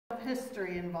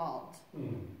history involved.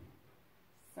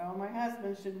 So my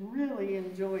husband should really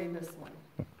enjoy this one,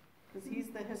 because he's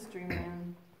the history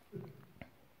man.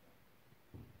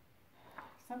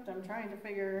 Except I'm trying to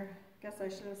figure, guess I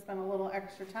should have spent a little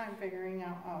extra time figuring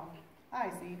out, oh,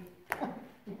 I see.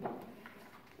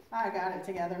 I got it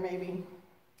together maybe.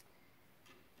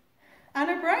 On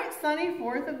a bright sunny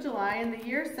 4th of July in the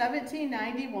year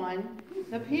 1791,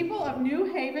 the people of New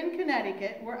Haven,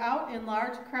 Connecticut were out in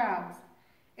large crowds,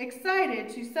 excited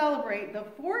to celebrate the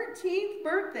 14th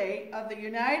birthday of the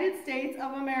United States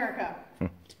of America.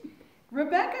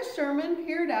 Rebecca Sherman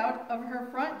peered out of her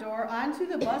front door onto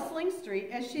the bustling street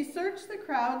as she searched the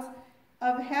crowds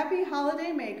of happy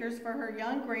holiday makers for her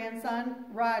young grandson,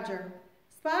 Roger.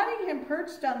 Spotting him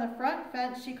perched on the front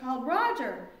fence, she called,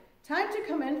 "Roger, time to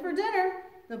come in for dinner."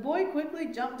 The boy quickly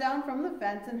jumped down from the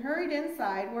fence and hurried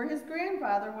inside, where his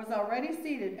grandfather was already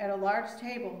seated at a large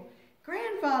table.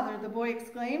 "Grandfather," the boy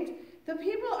exclaimed, "the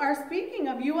people are speaking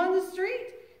of you on the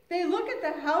street. They look at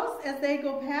the house as they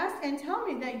go past and tell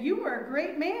me that you were a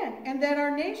great man and that our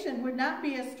nation would not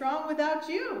be as strong without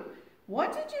you.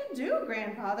 What did you do,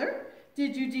 grandfather?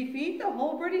 Did you defeat the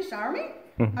whole British Army?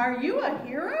 Are you a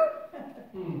hero?"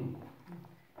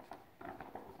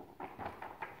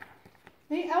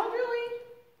 The elderly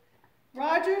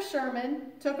Roger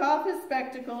Sherman took off his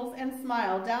spectacles and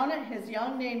smiled down at his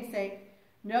young namesake.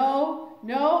 No,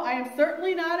 I am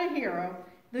certainly not a hero.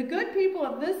 The good people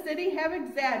of this city have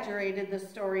exaggerated the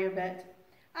story a bit.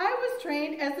 I was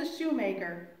trained as a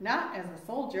shoemaker, not as a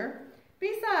soldier.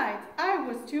 Besides, I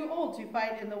was too old to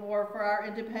fight in the war for our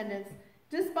independence.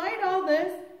 Despite all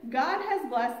this, God has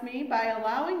blessed me by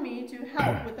allowing me to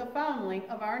help with the founding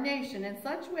of our nation in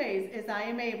such ways as I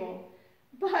am able.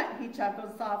 But, he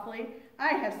chuckled softly, I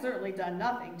have certainly done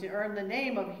nothing to earn the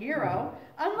name of hero,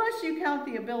 unless you count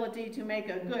the ability to make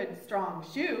a good, strong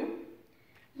shoe.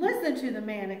 Listen to the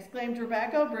man, exclaimed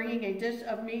Rebecca, bringing a dish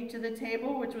of meat to the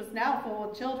table, which was now full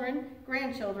of children,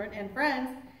 grandchildren, and friends.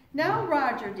 Now,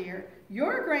 Roger, dear,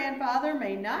 your grandfather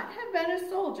may not have been a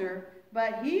soldier,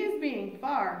 but he is being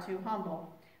far too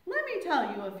humble. Let me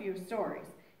tell you a few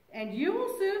stories, and you will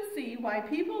soon see why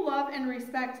people love and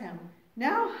respect him.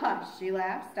 Now hush, she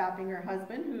laughed, stopping her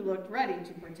husband, who looked ready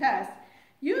to protest.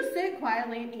 You sit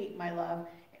quietly and eat, my love,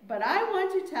 but I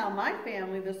want to tell my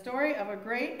family the story of a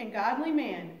great and godly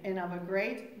man and of a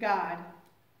great God.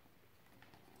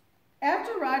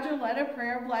 After Roger led a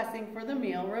prayer of blessing for the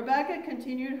meal, Rebecca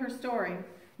continued her story.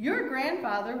 Your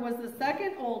grandfather was the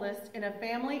second oldest in a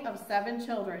family of 7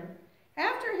 children.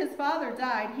 After his father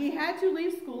died, he had to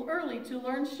leave school early to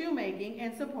learn shoemaking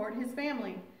and support his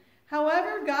family.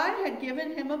 However, God had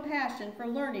given him a passion for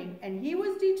learning, and he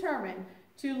was determined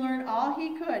to learn all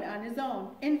he could on his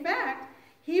own. In fact,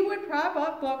 he would prop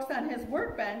up books on his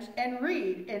workbench and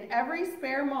read in every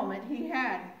spare moment he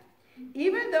had.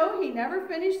 Even though he never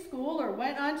finished school or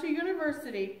went on to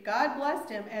university, God blessed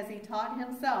him as he taught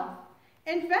himself.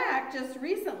 In fact, just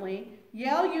recently,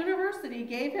 Yale University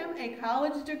gave him a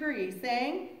college degree,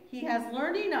 saying he has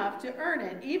learned enough to earn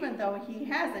it, even though he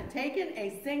hasn't taken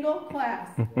a single class.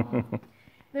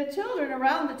 The children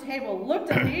around the table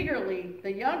looked up eagerly,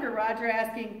 the younger Roger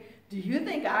asking, do you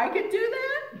think I could do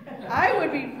that? I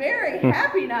would be very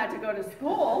happy not to go to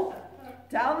school.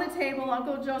 Down the table,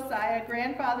 Uncle Josiah,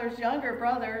 grandfather's younger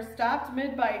brother, stopped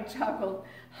mid-bite and chuckled.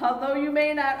 Although you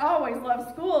may not always love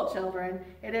school, children,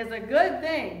 it is a good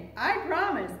thing. I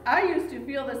promise, I used to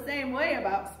feel the same way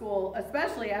about school,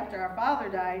 especially after our father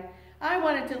died. I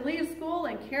wanted to leave school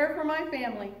and care for my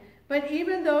family. But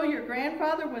even though your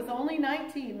grandfather was only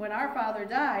 19 when our father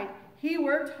died, he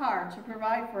worked hard to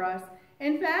provide for us.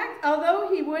 In fact, although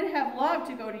he would have loved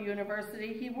to go to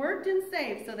university, he worked and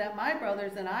saved so that my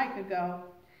brothers and I could go.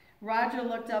 Roger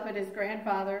looked up at his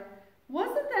grandfather.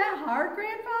 Wasn't that hard,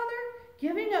 grandfather?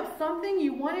 Giving up something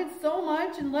you wanted so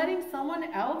much and letting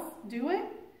someone else do it?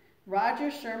 Roger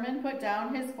Sherman put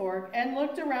down his fork and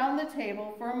looked around the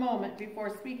table for a moment before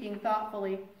speaking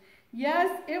thoughtfully.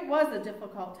 Yes, it was a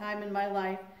difficult time in my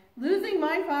life. Losing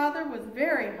my father was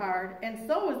very hard, and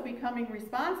so was becoming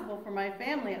responsible for my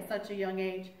family at such a young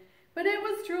age. But it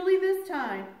was during this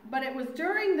time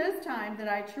that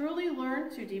I truly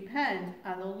learned to depend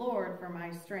on the Lord for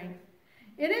my strength.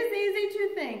 It is easy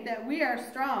to think that we are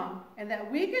strong and that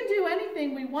we can do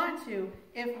anything we want to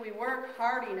if we work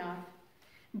hard enough.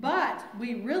 But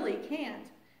we really can't.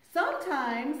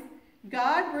 Sometimes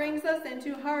God brings us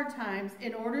into hard times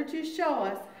in order to show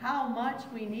us how much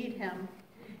we need him.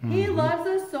 He loves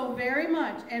us so very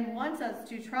much and wants us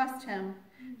to trust him.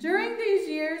 During these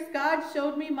years, God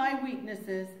showed me my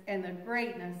weaknesses and the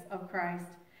greatness of Christ.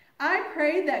 I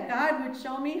prayed that God would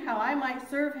show me how I might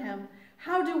serve him,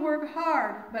 how to work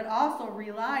hard, but also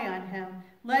rely on him,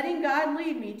 letting God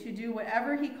lead me to do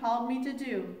whatever he called me to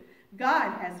do.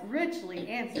 God has richly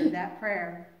answered that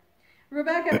prayer.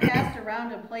 Rebecca passed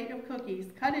around a plate of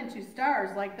cookies cut into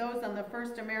stars like those on the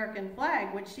first American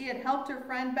flag, which she had helped her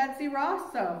friend Betsy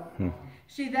Ross sew.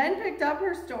 She then picked up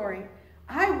her story.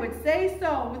 I would say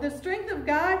so. With the strength of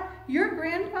God, your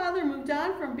grandfather moved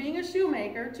on from being a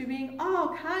shoemaker to being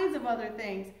all kinds of other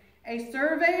things. A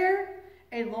surveyor,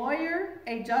 a lawyer,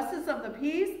 a justice of the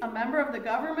peace, a member of the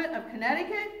government of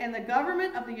Connecticut and the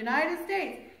government of the United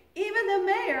States, even the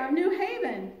mayor of New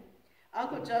Haven.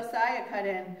 Uncle Josiah cut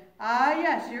in. Ah,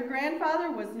 yes, your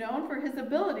grandfather was known for his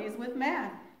abilities with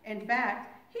math. In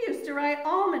fact, he used to write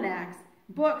almanacs,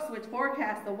 books which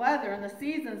forecast the weather and the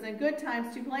seasons and good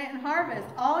times to plant and harvest,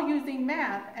 all using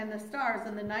math and the stars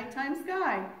in the nighttime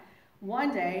sky.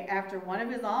 One day, after one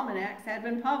of his almanacs had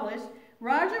been published,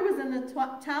 Roger was in the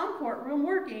town courtroom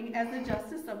working as the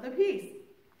justice of the peace.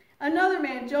 Another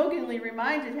man jokingly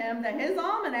reminded him that his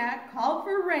almanac called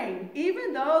for rain,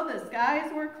 even though the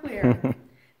skies were clear.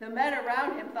 The men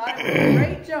around him thought it was a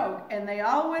great joke, and they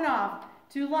all went off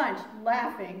to lunch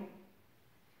laughing.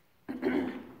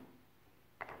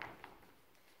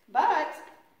 But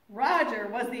Roger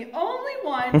was the only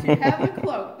one to have a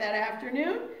cloak that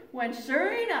afternoon, when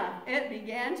sure enough it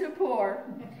began to pour.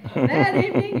 That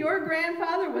evening your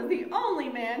grandfather was the only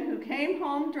man who came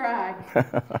home dry.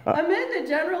 Amid the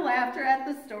general laughter at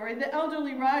the story, the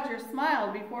elderly Roger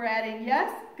smiled before adding,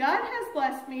 yes, God has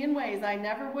blessed me in ways I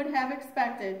never would have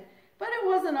expected, but it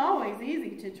wasn't always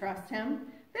easy to trust him.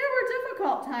 There were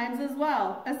difficult times as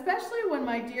well, especially when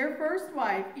my dear first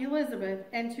wife, Elizabeth,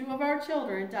 and 2 of our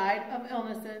children died of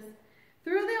illnesses.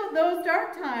 Through those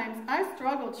dark times, I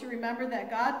struggled to remember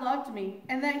that God loved me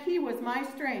and that he was my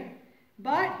strength.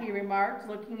 But, he remarked,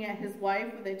 looking at his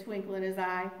wife with a twinkle in his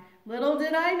eye, little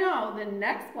did I know the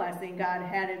next blessing God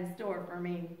had in store for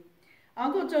me.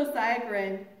 Uncle Josiah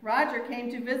grinned. Roger came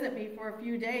to visit me for a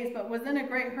few days, but was in a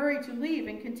great hurry to leave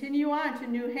and continue on to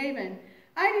New Haven.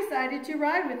 I decided to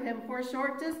ride with him for a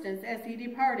short distance as he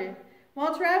departed.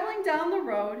 While traveling down the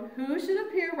road, who should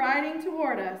appear riding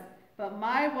toward us but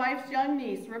my wife's young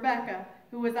niece, Rebecca,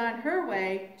 who was on her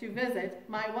way to visit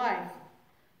my wife.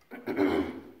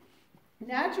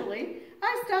 Naturally,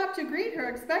 I stopped to greet her,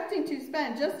 expecting to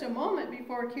spend just a moment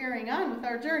before carrying on with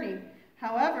our journey.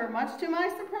 However, much to my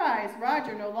surprise,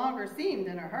 Roger no longer seemed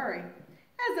in a hurry.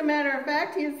 As a matter of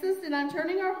fact, he insisted on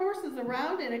turning our horses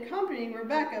around and accompanying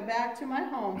Rebecca back to my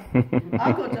home.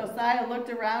 Uncle Josiah looked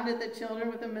around at the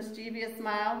children with a mischievous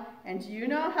smile. And do you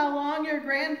know how long your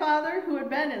grandfather, who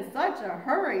had been in such a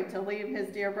hurry to leave his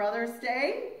dear brother,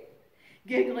 stayed?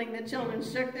 Giggling, the children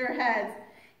shook their heads.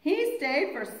 He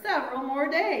stayed for several more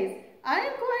days. I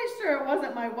am quite sure it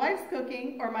wasn't my wife's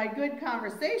cooking or my good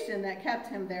conversation that kept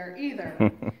him there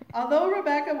either. Although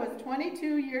Rebecca was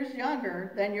 22 years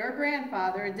younger than your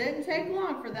grandfather, it didn't take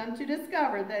long for them to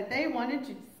discover that they wanted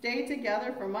to stay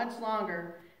together for much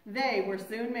longer. They were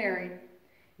soon married.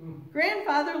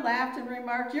 Grandfather laughed and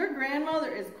remarked, your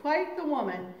grandmother is quite the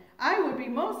woman. I would be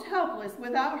most helpless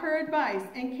without her advice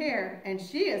and care, and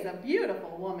she is a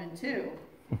beautiful woman too.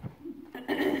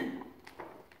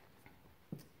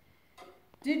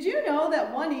 Did you know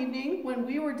that one evening when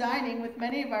we were dining with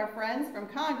many of our friends from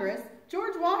Congress,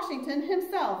 George Washington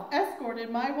himself escorted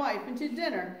my wife into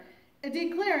dinner,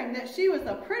 declaring that she was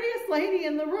the prettiest lady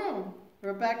in the room?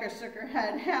 Rebecca shook her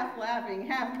head, half laughing,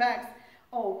 half vexed.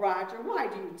 Oh, Roger, why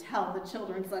do you tell the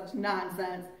children such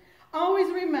nonsense?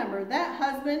 Always remember that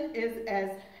husband is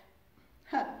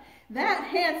that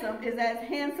handsome is as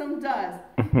handsome does.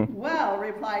 Well,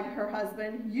 replied her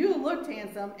husband, you looked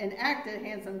handsome and acted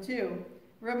handsome too.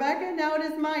 Rebecca, now it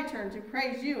is my turn to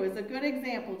praise you as a good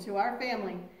example to our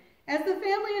family. As the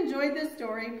family enjoyed this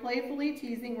story, playfully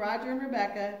teasing Roger and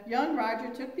Rebecca, young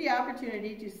Roger took the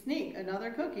opportunity to sneak another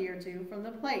cookie or 2 from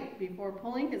the plate before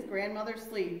pulling his grandmother's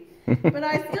sleeve. But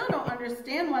I still don't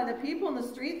understand why the people in the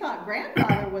street thought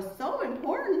grandfather was so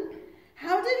important.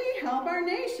 How did he help our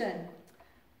nation?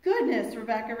 Goodness,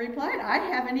 Rebecca replied, I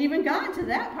haven't even gotten to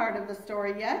that part of the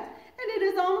story yet, and it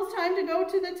is almost time to go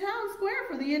to the town square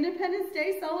for the Independence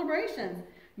Day celebrations.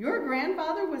 Your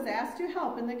grandfather was asked to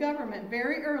help in the government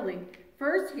very early,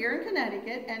 first here in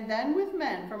Connecticut and then with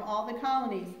men from all the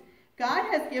colonies. God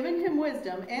has given him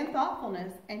wisdom and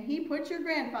thoughtfulness, and he put your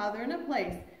grandfather in a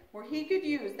place where he could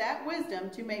use that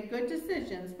wisdom to make good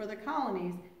decisions for the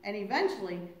colonies and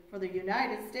eventually for the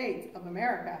United States of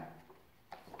America.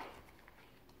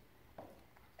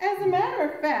 As a matter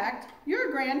of fact, your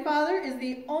grandfather is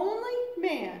the only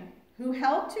man who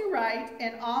helped to write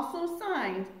and also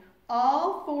signed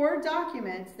all 4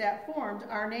 documents that formed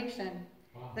our nation.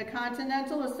 the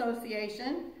Continental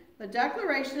Association, the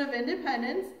Declaration of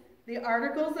Independence, the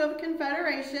Articles of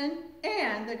Confederation,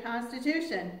 and the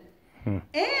Constitution.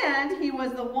 And he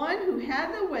was the one who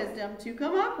had the wisdom to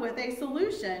come up with a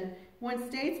solution when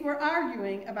states were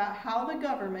arguing about how the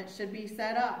government should be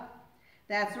set up.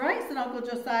 That's right, said Uncle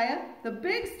Josiah. The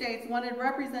big states wanted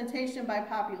representation by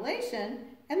population,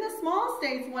 and the small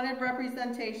states wanted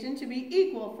representation to be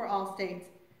equal for all states.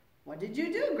 What did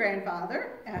you do,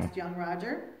 grandfather? Asked young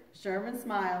Roger. Sherman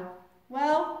smiled.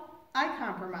 Well, I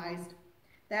compromised.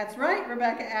 That's right,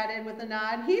 Rebecca added with a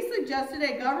nod. He suggested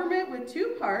a government with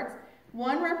two parts,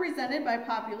 one represented by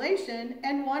population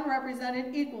and one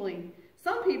represented equally.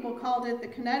 Some people called it the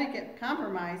Connecticut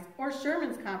Compromise or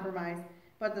Sherman's Compromise,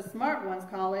 but the smart ones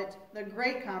call it the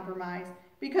Great Compromise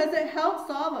because it helped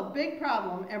solve a big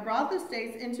problem and brought the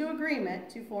states into agreement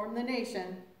to form the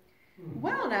nation.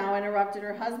 Well now, interrupted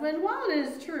her husband, while it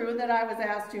is true that I was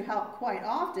asked to help quite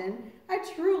often, I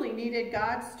truly needed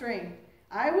God's strength.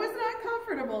 I was not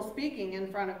comfortable speaking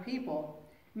in front of people.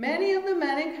 Many of the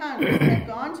men in Congress had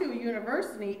gone to a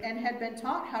university and had been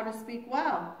taught how to speak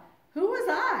well. Who was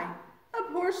I?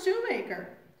 A poor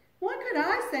shoemaker. What could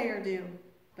I say or do?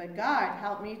 But God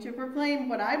helped me to proclaim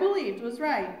what I believed was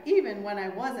right, even when I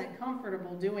wasn't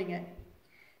comfortable doing it.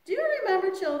 Do you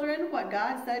remember, children, what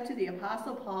God said to the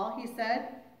Apostle Paul? He said,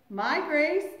 "My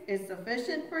grace is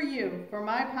sufficient for you, for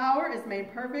my power is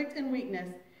made perfect in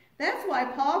weakness." That's why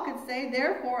Paul could say,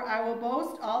 "Therefore I will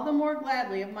boast all the more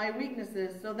gladly of my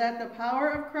weaknesses, so that the power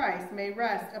of Christ may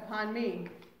rest upon me."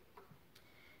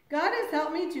 God has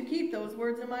helped me to keep those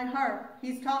words in my heart.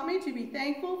 He's taught me to be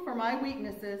thankful for my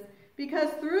weaknesses, because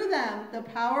through them the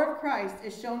power of Christ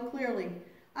is shown clearly.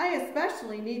 I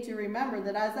especially need to remember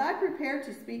that as I prepare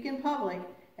to speak in public,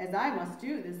 as I must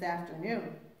do this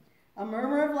afternoon. A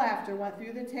murmur of laughter went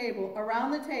through the table,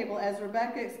 around the table, as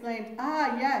Rebecca exclaimed,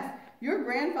 "Ah, yes, your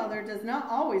grandfather does not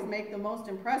always make the most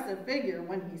impressive figure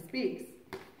when he speaks."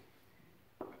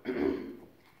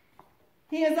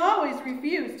 He has always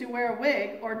refused to wear a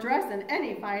wig or dress in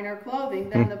any finer clothing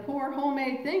than the poor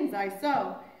homemade things I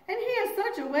sew, and he has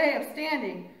such a way of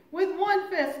standing, with one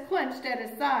fist clenched at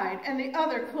his side and the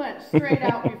other clenched straight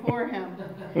out before him.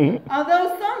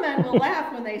 Although some men will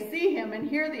laugh when they see him and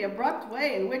hear the abrupt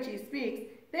way in which he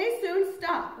speaks, they soon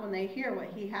stop when they hear what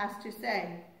he has to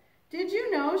say. Did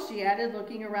you know, she added,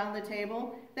 looking around the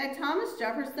table, that Thomas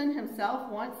Jefferson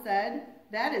himself once said,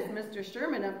 "That is Mr.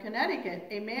 Sherman of Connecticut,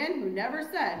 a man who never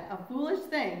said a foolish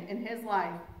thing in his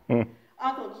life."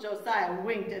 Uncle Josiah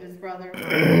winked at his brother.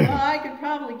 Well, I could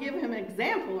probably give him an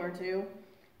example or two.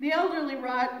 The elderly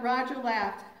Roger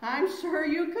laughed. "I'm sure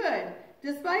you could.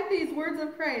 Despite these words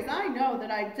of praise, I know that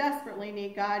I desperately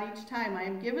need God each time I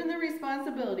am given the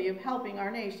responsibility of helping our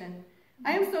nation.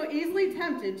 I am so easily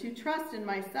tempted to trust in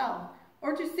myself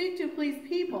or to seek to please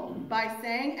people by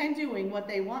saying and doing what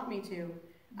they want me to.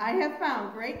 I have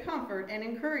found great comfort and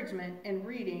encouragement in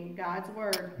reading God's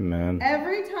Word. Amen.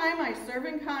 Every time I serve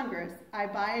in Congress, I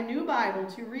buy a new Bible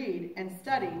to read and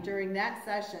study during that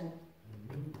session.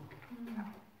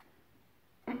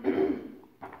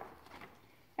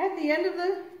 At the end of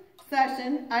the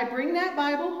session, I bring that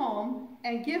Bible home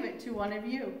and give it to one of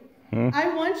you.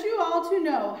 I want you all to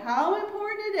know how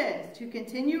important it is to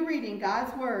continue reading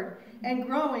God's Word and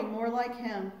growing more like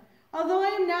Him. Although I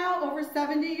am now over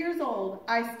 70 years old,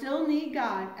 I still need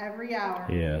God every hour.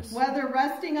 Yes. Whether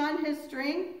resting on His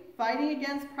strength, fighting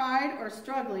against pride, or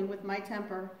struggling with my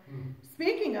temper.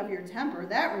 Speaking of your temper,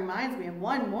 that reminds me of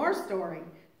one more story.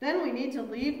 Then we need to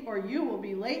leave or you will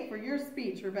be late for your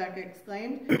speech, Rebecca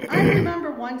exclaimed. I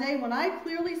remember one day when I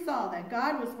clearly saw that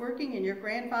God was working in your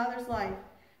grandfather's life.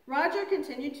 Roger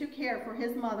continued to care for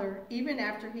his mother, even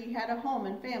after he had a home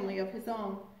and family of his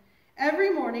own.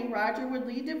 Every morning, Roger would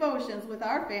lead devotions with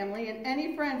our family and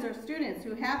any friends or students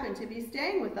who happened to be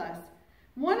staying with us.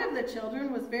 One of the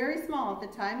children was very small at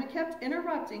the time and kept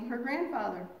interrupting her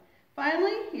grandfather.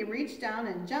 Finally, he reached down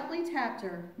and gently tapped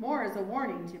her, more as a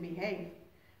warning to behave.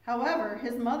 However,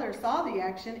 his mother saw the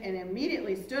action and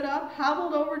immediately stood up,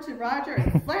 hobbled over to Roger,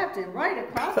 and slapped him right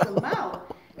across the mouth,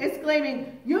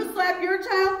 exclaiming, "You slap your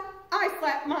child, I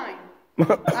slap mine."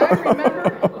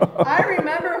 I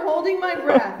remember holding my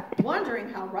breath, wondering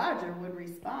how Roger would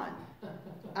respond.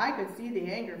 I could see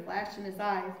the anger flash in his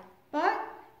eyes, but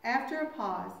after a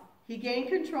pause, he gained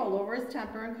control over his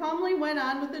temper and calmly went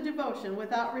on with the devotion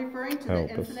without referring to the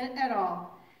incident at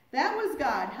all. That was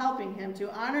God helping him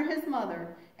to honor his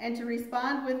mother and to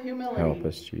respond with humility. Help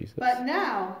us, Jesus. But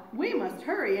now, we must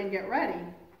hurry and get ready.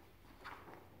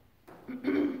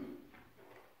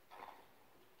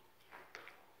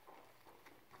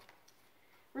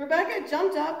 Rebecca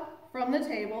jumped up from the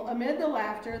table amid the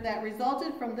laughter that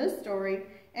resulted from this story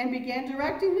and began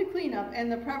directing the cleanup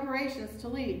and the preparations to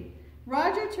leave.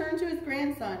 Roger turned to his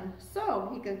grandson. "So,"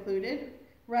 he concluded,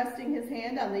 resting his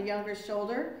hand on the younger's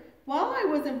shoulder, "while I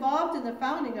was involved in the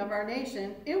founding of our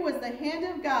nation, it was the hand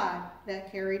of God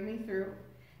that carried me through.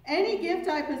 Any gift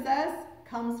I possess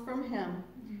comes from him.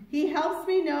 He helps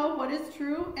me know what is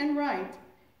true and right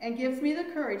and gives me the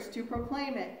courage to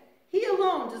proclaim it. He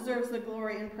alone deserves the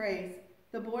glory and praise."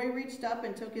 The boy reached up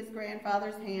and took his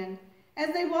grandfather's hand.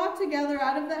 As they walked together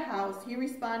out of the house, he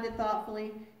responded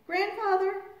thoughtfully,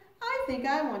 "Grandfather, I think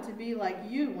I want to be like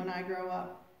you when I grow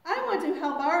up. I want to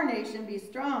help our nation be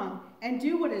strong and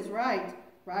do what is right."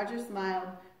 Roger smiled.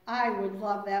 "I would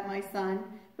love that, my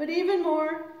son. But even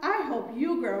more, I hope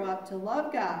you grow up to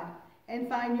love God and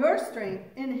find your strength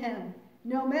in him,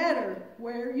 no matter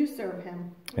where you serve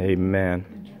him." Amen.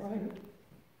 That's right.